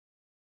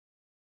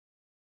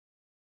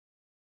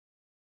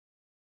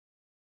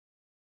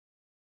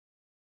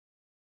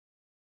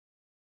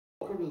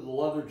welcome to the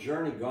Leather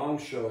Journey Gong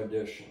Show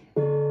edition.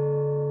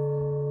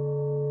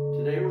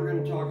 Today we're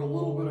going to talk a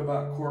little bit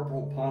about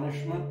corporal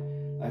punishment.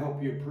 I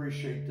hope you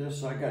appreciate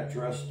this. I got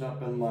dressed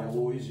up in my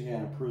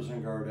Louisiana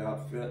prison guard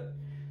outfit,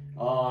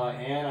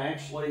 and I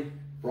actually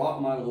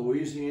brought my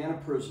Louisiana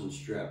prison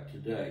strap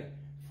today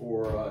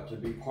to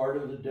be part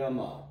of the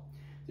demo.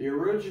 The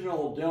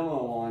original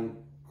demo on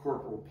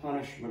corporal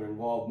punishment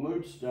involved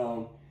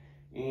moodstone,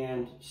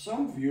 and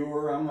some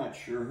viewer, I'm not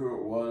sure who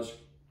it was,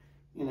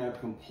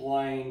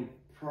 complained,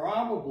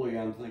 probably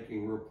I'm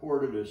thinking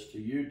reported us to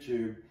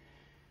YouTube,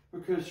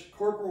 because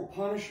corporal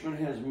punishment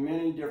has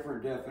many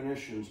different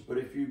definitions. But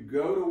if you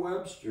go to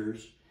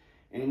Webster's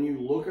and you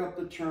look up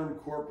the term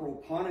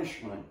corporal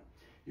punishment,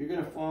 you're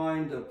going to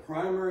find the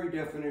primary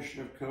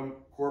definition of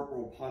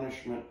corporal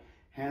punishment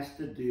has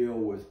to deal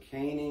with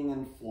caning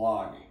and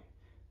flogging.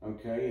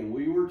 Okay, and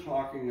we were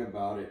talking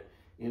about it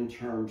in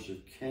terms of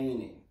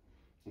caning.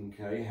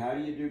 Okay, how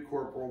do you do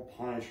corporal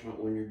punishment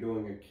when you're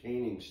doing a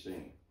caning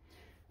scene?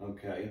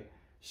 Okay,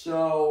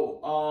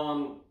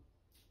 so,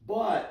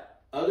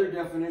 but other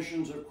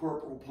definitions of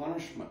corporal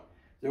punishment.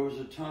 There was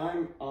a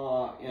time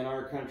in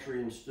our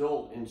country, and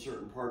still in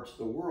certain parts of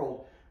the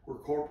world, where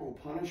corporal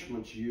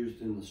punishment's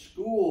used in the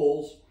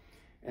schools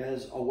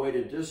as a way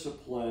to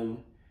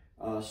discipline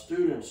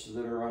students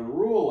that are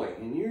unruly.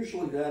 And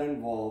usually that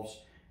involves,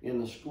 in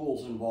the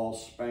schools,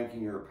 involves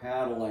spanking or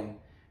paddling.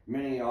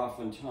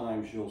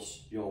 Oftentimes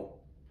you'll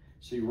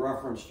see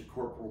reference to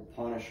corporal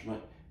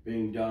punishment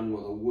being done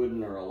with a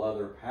wooden or a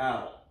leather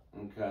paddle,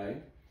 okay?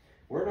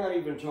 We're not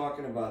even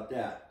talking about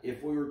that.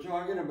 If we were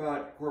talking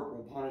about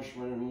corporal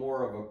punishment in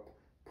more of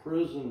a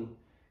prison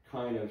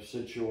kind of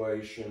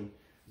situation,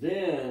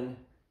 then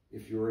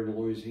if you're in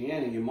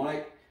Louisiana, you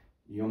might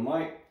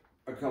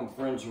become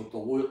friends with the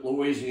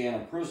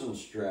Louisiana prison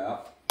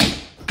strap,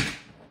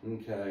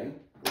 okay,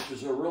 which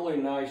is a really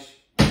nice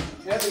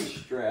heavy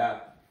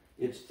strap.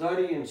 It's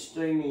thuddy and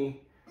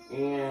stingy,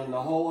 and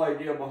the whole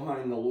idea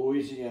behind the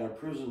Louisiana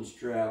prison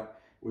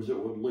strap was it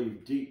would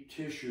leave deep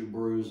tissue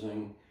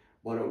bruising,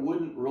 but it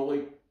wouldn't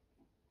really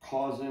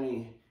cause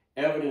any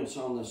evidence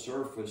on the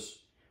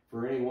surface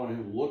for anyone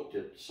who looked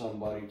at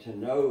somebody to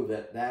know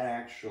that that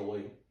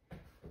actually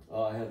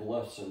had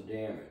left some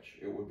damage.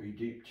 It would be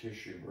deep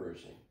tissue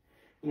bruising.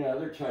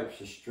 Other types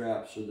of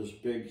straps are this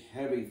big,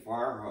 heavy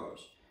fire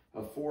hose,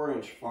 a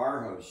 4-inch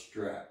fire hose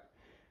strap.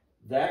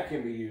 That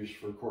can be used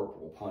for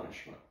corporal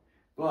punishment.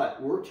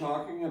 But we're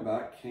talking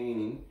about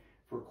caning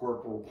for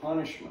corporal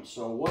punishment.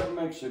 So what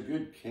makes a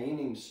good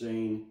caning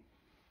scene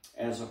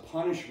as a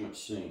punishment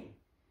scene?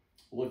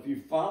 Well, if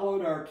you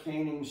followed our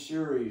caning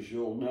series,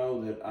 you'll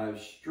know that I've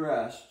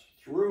stressed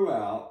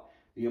throughout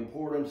the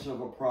importance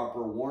of a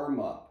proper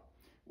warm-up.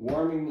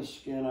 Warming the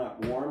skin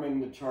up,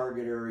 warming the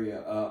target area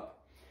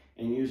up,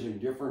 and using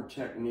different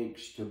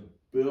techniques to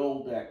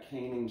build that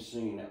caning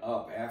scene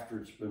up after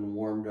it's been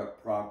warmed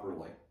up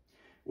properly.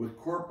 With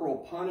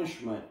corporal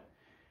punishment,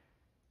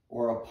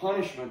 or a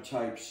punishment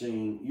type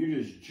scene,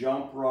 you just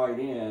jump right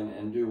in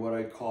and do what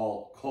I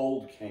call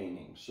cold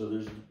caning.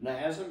 So there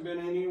hasn't been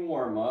any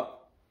warm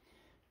up.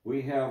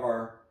 We have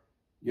our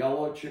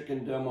yellow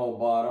chicken demo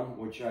bottom,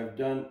 which I've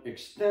done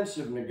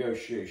extensive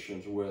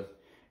negotiations with,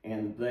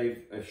 and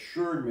they've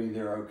assured me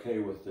they're okay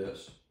with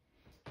this,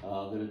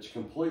 that it's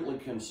completely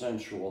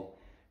consensual.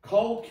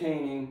 Cold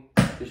caning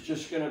is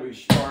just going to be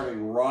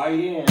starting right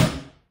in.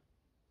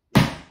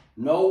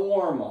 No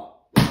warm-up.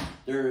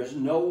 There is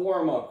no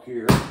warm-up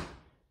here.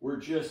 We're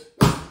just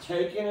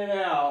taking it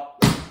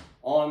out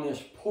on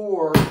this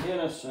poor,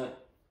 innocent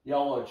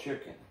yellow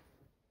chicken.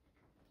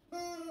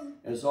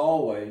 As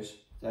always,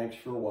 thanks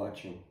for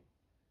watching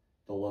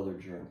The Leather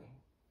Journey.